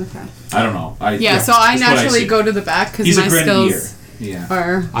 Oh, okay. I don't know. Yeah, so I that's what naturally see. go to the back because He's a my grenadier. skills Yeah.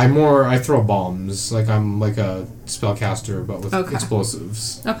 are. I throw bombs. Like I'm like a spellcaster, but with Okay.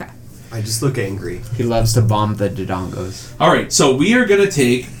 explosives. Okay. I just look angry. He loves to bomb the Dodongos. All right, so we are going to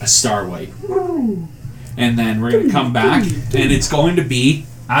take a star wipe. And then we're going to come back, and it's going to be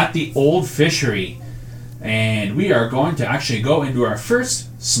at the old fishery. And we are going to actually go into our first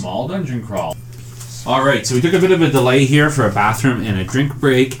small dungeon crawl. All right, so we took a bit of a delay here for a bathroom and a drink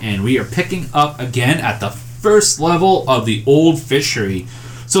break, and we are picking up again at the first level of the old fishery.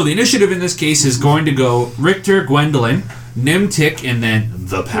 So the initiative in this case is going to go Richter, Gwendolyn, Nimtic, and then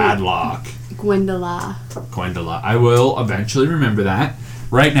the Padlock. Gwendola. Gwendola. I will eventually remember that.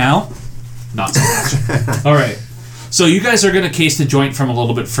 Right now, not so much. All right. So you guys are going to case the joint from a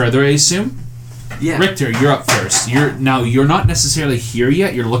little bit further, I assume? Yeah. Richter, you're up first. You're not necessarily here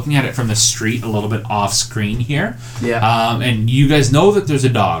yet. You're looking at it from the street, a little bit off screen here. Yeah. And you guys know that there's a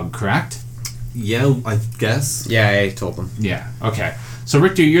dog, correct? Yeah, I guess. Yeah, I told him. Yeah. Okay. So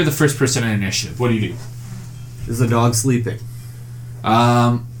Richter, you're the first person in initiative. What do you do? Is the dog sleeping?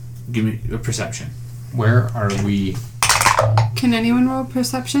 Give me a perception. Where are we? Can anyone roll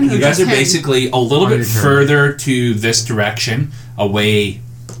perception? You guys are just him? basically a little On bit your turn. further to this direction, away,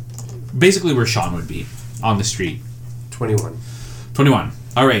 basically where Sean would be, on the street. 21. 21.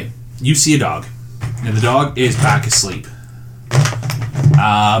 All right. You see a dog. And the dog is back asleep.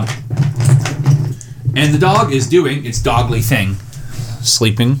 And the dog is doing its dogly thing.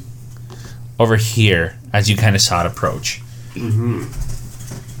 Sleeping over here as you kind of saw it approach.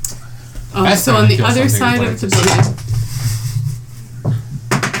 Oh, That's so gonna on the kill other something side like of the this. building.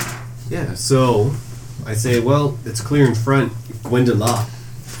 Yeah, so I say, well, it's clear in front. Gwendola.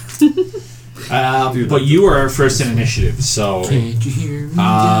 But you are our first in initiative, so... Can't you hear me,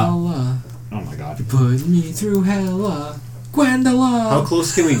 Oh my god. Put me through hella, Gwendola. How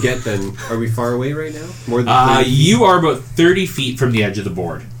close can we get then? Are we far away right now? More than 30 feet? You are about 30 feet from the edge of the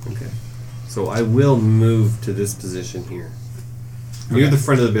board. Okay. So I will move to this position here. Near Okay. the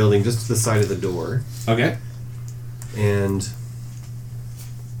front of the building, just to the side of the door. Okay. And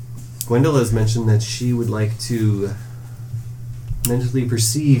Gwendolyn has mentioned that she would like to mentally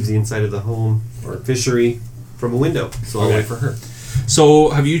perceive the inside of the home or fishery from a window. So I'll Okay. wait for her. So,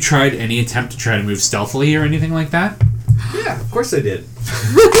 have you tried any attempt to try to move stealthily or anything like that? Yeah, of course I did.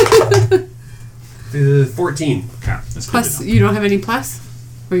 14. Okay, that's good Plus, to know. you don't have any plus?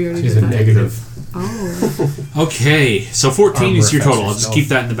 Or you already She's did a that? negative. Oh. Okay, so 14 is your Armor total. I'll affects just yourself. keep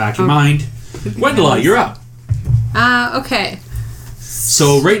that in the back of your Okay. mind. Gwendolyn, you're up. Okay.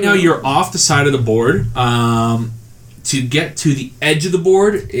 So right now you're off the side of the board. To get to the edge of the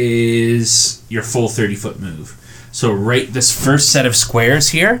board is your full 30-foot move. So right this first set of squares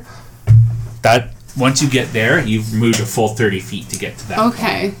here, that once you get there, you've moved a full 30 feet to get to that.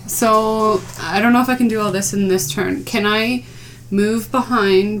 Okay, so I don't know if I can do all this in this turn. Can I move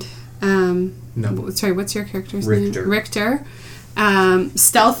behind? No. Sorry, what's your character's Richter. name? Richter.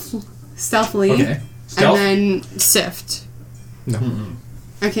 Stealthily. Okay. Stealth? And then sift. No.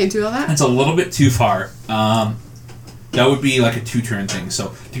 I can't do all that. That's a little bit too far. That would be like a 2-turn thing.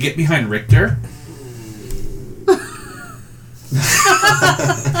 So to get behind Richter.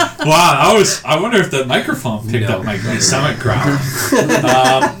 Wow, I wonder if the microphone picked No. up my stomach growl.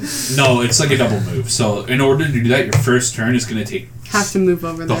 No, it's like a double move. So in order to do that, your first turn is going to take Have to move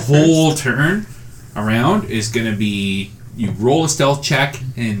over the there. whole turn around is going to be you roll a stealth check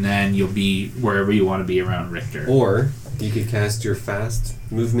and then you'll be wherever you want to be around Richter. Or you could cast your fast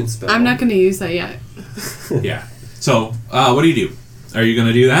movement spell. I'm not going to use that yet. Yeah. So what do you do? Are you going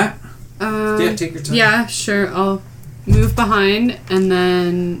to do that? Yeah, take your time. Yeah, sure. I'll move behind, and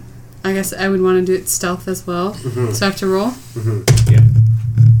then I guess I would want to do it stealth as well. Mhm. So I have to roll. Yeah.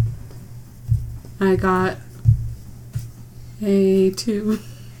 I got a 2.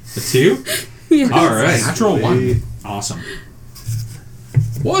 A 2? Yes. All right. Natural one. Awesome.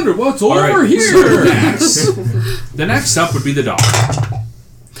 Wonder what's All over right, here. so the next up would be the dog.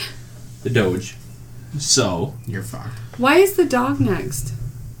 The Doge. So, You're fucked. Why is the dog next?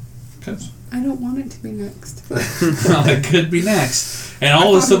 because I don't want it to be next. well, it could be next. And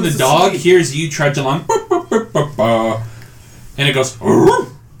all of a thought sudden it the was dog asleep. hears you trudge along. And it goes.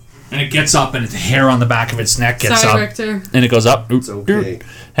 And it gets up and the hair on the back of its neck gets Sorry, up. Richter. And it goes up. It's okay.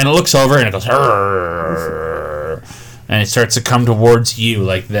 And it looks over and it goes. And it starts to come towards you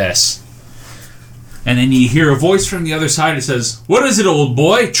like this. And then you hear a voice from the other side that says, "What is it, old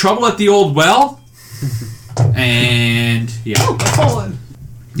boy? Trouble at the old well?" And yeah.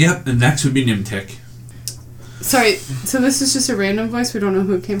 Yep, the next would be Nimtic. Sorry, so this is just a random voice? We don't know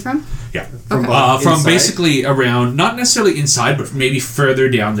who it came from? Yeah. Okay. From Inside? basically around, not necessarily inside, but maybe further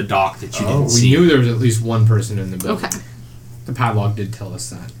down the dock that you didn't We see. knew there was at least one person in the building. Okay. The padlock did tell us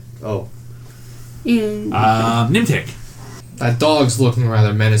that. Oh. And Nimtic. That dog's looking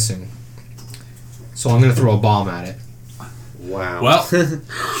rather menacing. So I'm going to throw a bomb at it. Wow. Well,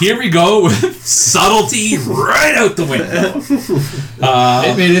 here we go with subtlety right out the window.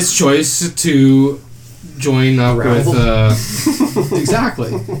 It made its choice to join up with...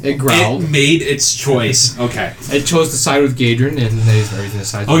 exactly. It growled. It made its choice. Okay. It chose to side with Gadrin, and everything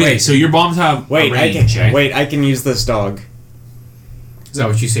decides. Okay, so your bombs have Wait, a I range, eh? can use this dog. Is that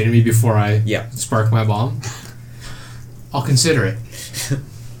what you say to me before I Yeah. spark my bomb? I'll consider it.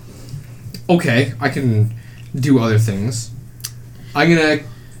 Okay, I can do other things. I'm gonna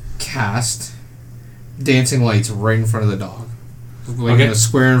cast dancing lights right in front of the dog. Like Okay. in a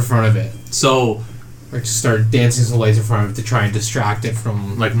square in front of it. So, Like just start dancing some lights in front of it to try and distract it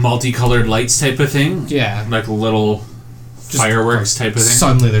from like multicolored lights type of thing? yeah. Like little Just, fireworks type of thing?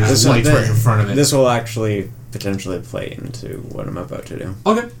 Suddenly there's This- lights right in front of it. This will actually potentially play into what I'm about to do.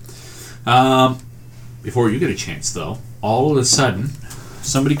 Okay. Before you get a chance, though, all of a sudden,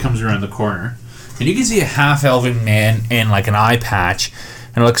 somebody comes around the corner, and you can see a half-elven man in like an eye patch,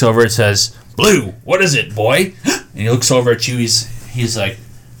 and looks over and says, "Blue, what is it, boy?" And he looks over at you. He's like,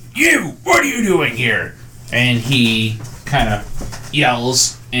 "You, what are you doing here?" And he kind of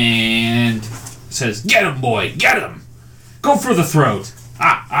yells and says, "Get him, boy, get him! Go for the throat!"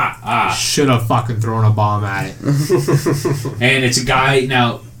 Should have fucking thrown a bomb at it. And it's a guy.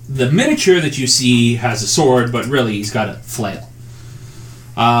 Now, the miniature that you see has a sword, but really he's got a flail.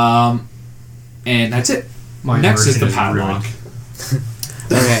 And that's it. My Next is the immersion padlock.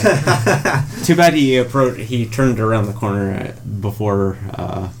 Okay. Too bad he turned around the corner before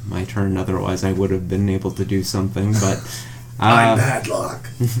my turn. Otherwise, I would have been able to do something. But I'm Padlock.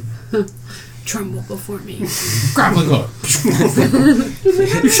 tremble before me. Grappling hook.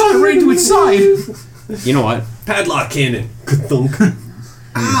 You shot it right into its side. you know what? Padlock cannon. Ka-thunk.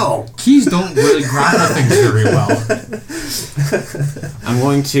 Ow! Keys don't really grapple things very well. I'm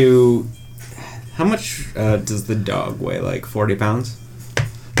going to. How much does the dog weigh? Like 40 pounds?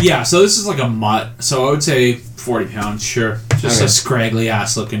 Yeah, so this is like a mutt. So I would say 40 pounds, sure. Just Okay. a scraggly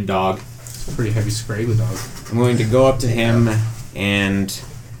ass looking dog. Pretty heavy scraggly dog. I'm going to go up to him and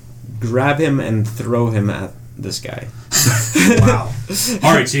grab him and throw him at this guy. Wow.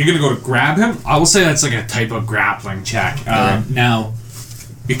 All right, so you're gonna go to grab him. I will say that's like a type of grappling check. Now,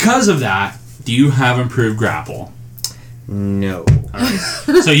 because of that, do you have improved grapple? No.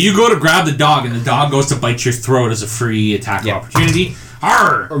 So you go to grab the dog, and the dog goes to bite your throat as a free attack opportunity.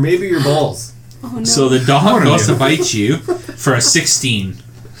 Arr! Or maybe your balls. Oh no. So the dog goes to bite you for a 16.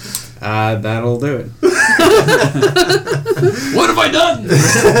 That'll do it. What have I done?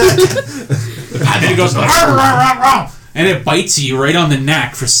 And then it goes, "Arr, arr, arr, arr," and it bites you right on the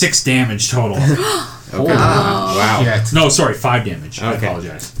neck for 6 damage total. Okay. Wow. Yeah. No, sorry, 5 damage. I Okay.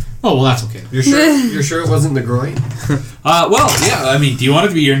 apologize. Oh, well, that's okay. You're sure? You're sure it wasn't the groin? Well, yeah, I mean, do you want it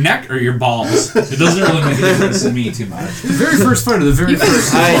to be your neck or your balls? It doesn't really make a difference to me too much. The very first fight of the very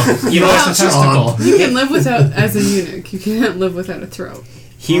first You know lost a testicle. You can live without, as a eunuch, you can't live without a throat.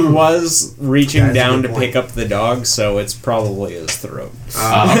 He was reaching That's a down good to point. pick up the dog, so it's probably his throat.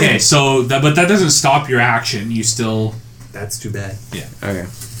 Okay, so but that doesn't stop your action. You still That's too bad. Okay.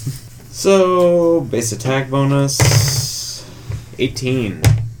 So, base attack bonus 18.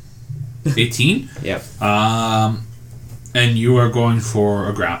 18. Yep. And you are going for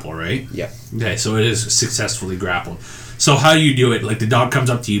a grapple, right? Yep. Okay, so it is successfully grappled. So how do you do it? Like the dog comes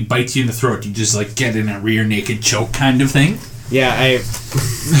up to you, bites you in the throat. You just like get in a rear naked choke kind of thing. Yeah, I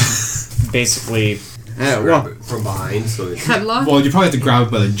basically. Grab Well, it from behind so it Headlock? Well, you probably have to grab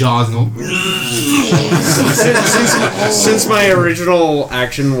it by the jaws and go. since my original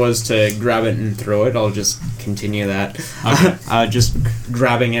action was to grab it and throw it, I'll just continue that. Okay. Just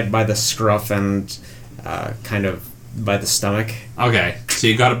grabbing it by the scruff and kind of by the stomach. Okay, so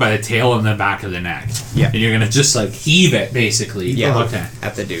you got it by the tail and the back of the neck. Yeah. And you're gonna just like heave it, basically. Yeah. Okay.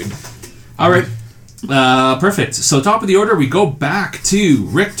 At the dude. All right. Perfect. So top of the order, we go back to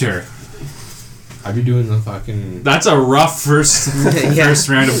Richter. How'd you do in the fucking? That's a rough first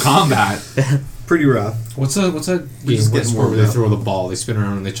round of combat. pretty rough. What's that We game just get where warmed they up. throw the ball? They spin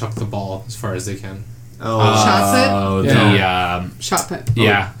around and they chuck the ball as far as they can. Oh, Oh, Yeah. Shot put.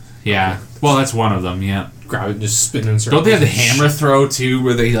 yeah. Well, that's one of them. Yeah. Grab it and just spin in circles. Don't they have the hammer throw too,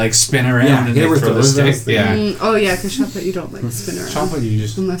 where they like spin around Yeah, and they hammer throw the throw, that's stick? the- Yeah. Oh yeah, because shot put you don't like spin around. Chop it, you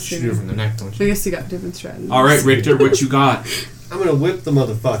just Unless shoot you're- it from the neck, don't I you? guess you got different strategies. All right, Richter, what you got? I'm gonna whip the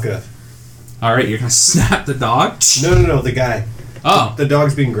motherfucker. All right, you're gonna snap the dog. No, the guy. Oh, The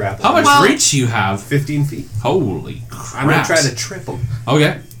dog's being grappled. how much Well- reach you have? 15 feet. Holy crap! I'm gonna try to trip him.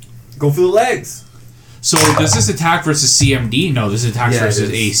 Okay. Go for the legs. So does this attack versus CMD? No, this is attack Yeah, it versus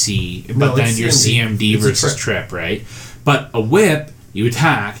is. AC. No, But then it's your CMD It's a versus trip, right? But a whip, you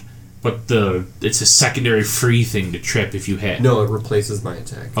attack, but it's a secondary free thing to trip if you hit. No, it replaces my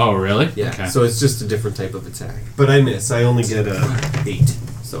attack. Oh, really? Yeah, Okay. so it's just a different type of attack. But I miss. I only get a 8.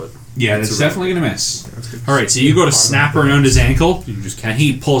 So Yeah, That's it's a definitely gonna miss. All right, so you go to snap around his ankle, and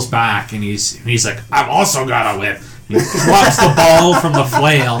he pulls back, and he's like, "I've also got a whip." He drops the ball from the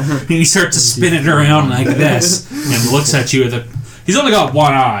flail, and he starts to spin it around like this, and looks at you with a. He's only got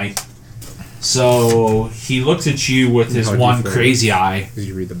one eye, so he looks at you with his How'd you one fail? crazy eye. Did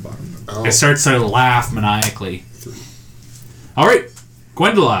you read the bottom? And starts to laugh maniacally. All right,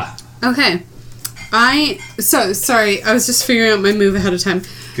 Gwendola. Okay. Sorry, I was just figuring out my move ahead of time.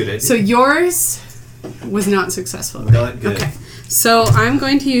 good idea. So yours was not successful. Right? Not good. Okay. So I'm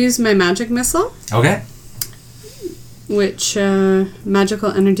going to use my magic missile, Okay. which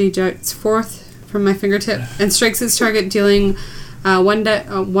magical energy darts forth from my fingertip and strikes its target, dealing one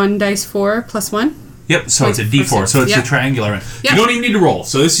dice 4 plus 1. Yep, so it's a Like, D4, so it's yeah. a triangular one. Yeah. You don't even need to roll.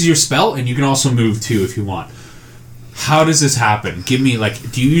 So this is your spell, and you can also move too if you want. How does this happen? Give me,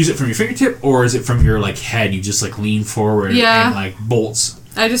 like, do you use it from your fingertip, or is it from your, like, head? You just, like, lean forward Yeah. and, like, bolts.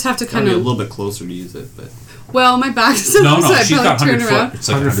 I just have to I'd kind be a of. little bit closer to use it, but Well, my back is No, so I she's got probably 100 turn foot. around. It's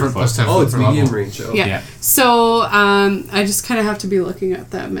like 100 foot. plus 10 oh, it's foot medium level. range. Oh. Yeah. Yeah. So I just kind of have to be looking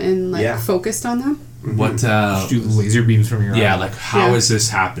at them and like Yeah. focused on them. What, Shoot the laser beams from your yeah, eye. like, how is Yeah. this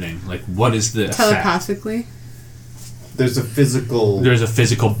happening? Like, what is the effect? Telepathically. There's a physical There's a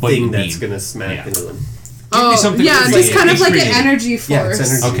physical thing button that's beam. gonna smack Yeah. into them. Give me something yeah, to just create. kind of like an Create. energy force. Yeah,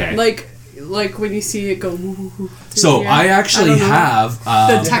 it's energy. Okay. Like when you see it go. Woo, woo, woo, through So the air. I actually don't know. have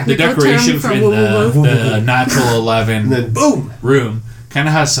The the technical decoration term for in woo, woo, the natural 11 And then boom! room kind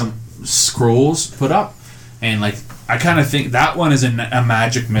of has some scrolls put up, and like I kind of think that one is a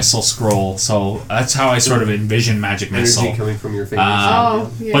magic missile scroll, so that's how I sort of envision magic Energy missile. coming from your fingers.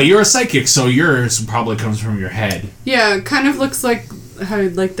 Oh, yeah. But you're a psychic, so yours probably comes from your head. Yeah, it kind of looks like how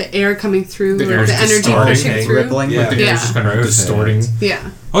like the air coming through, The or air's the energy distorting. pushing through. Rippling. Yeah. The air's just kind of distorting. Yeah.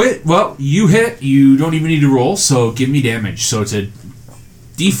 Okay, well, you hit. You don't even need to roll, so give me damage. So it's a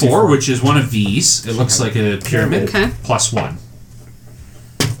D4, which is one of these. It looks like a pyramid. Okay. Plus 1.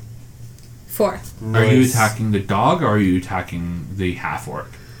 4. Are you Nice. attacking the dog, or are you attacking the half-orc?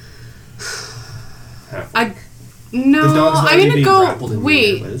 No, The dog's not I'm even gonna being go. grappled in the air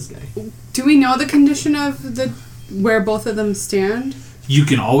Wait, by this guy. do we know the condition of the where both of them stand? You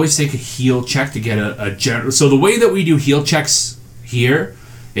can always take a heal check to get a general. So the way that we do heal checks here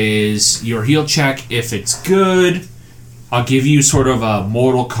is your heal check. If it's good, I'll give you sort of a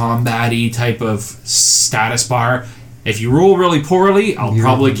Mortal Kombat-y type of status bar. If you roll really poorly, I'll You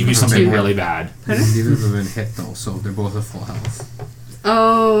probably don't give you have something to- really bad. Neither of them have been hit though, so they're both at full health.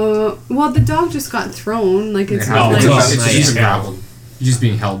 Oh, well, the dog just got thrown. Like it's They not have- Oh, like. it's it's not just yet. grappled. You're just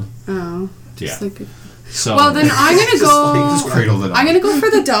being held. Oh, just Yeah. like. So Well, then I'm gonna Just go. cradle it up. I'm gonna go for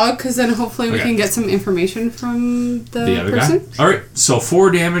the dog because then hopefully we Okay. can get some information from the other person. guy. All right. So 4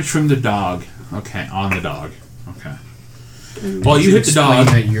 damage from the dog. Okay, on the dog. Okay. Well, you hit the explain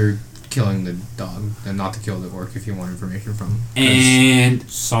dog, that you're killing the dog and not to kill the orc if you want information from him. and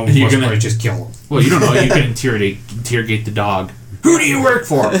Some You're of us gonna- might just kill him. well, you don't know. You can interrogate the dog. Who do you work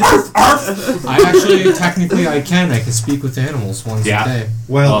for? Arf, arf. I actually, technically, I can speak with animals once Yeah. a day.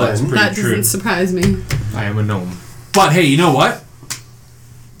 Well, Well, that's then. pretty That true. doesn't surprise me. I am a gnome. But hey, you know what?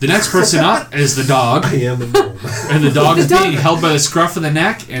 The next person up is the dog, I am a gnome. and the dog The is dog- being held by the scruff of the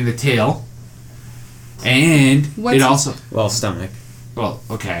neck and the tail, and What's it it- also. Well, stomach. Well,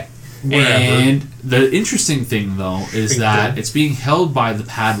 okay. Wherever. And the interesting thing, though, is Big that thing. it's being held by the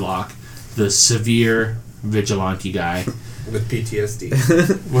padlock, the severe vigilante guy. With PTSD.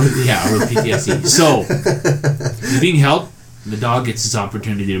 With PTSD. So, he's being held. The dog gets his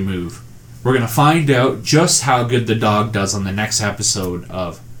opportunity to move. We're going to find out just how good the dog does on the next episode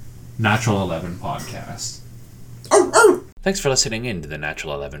of Natural 11 Podcast. Thanks for listening in to the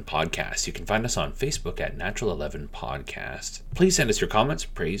Natural 11 Podcast. You can find us on Facebook at Natural 11 Podcast. Please send us your comments,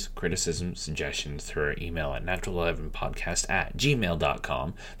 praise, criticism, suggestions through our email at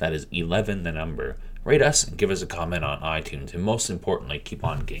natural11podcast@gmail.com. That is 11 the number. Rate us and give us a comment on iTunes. And most importantly, keep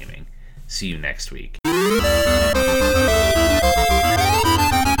on gaming. See you next week.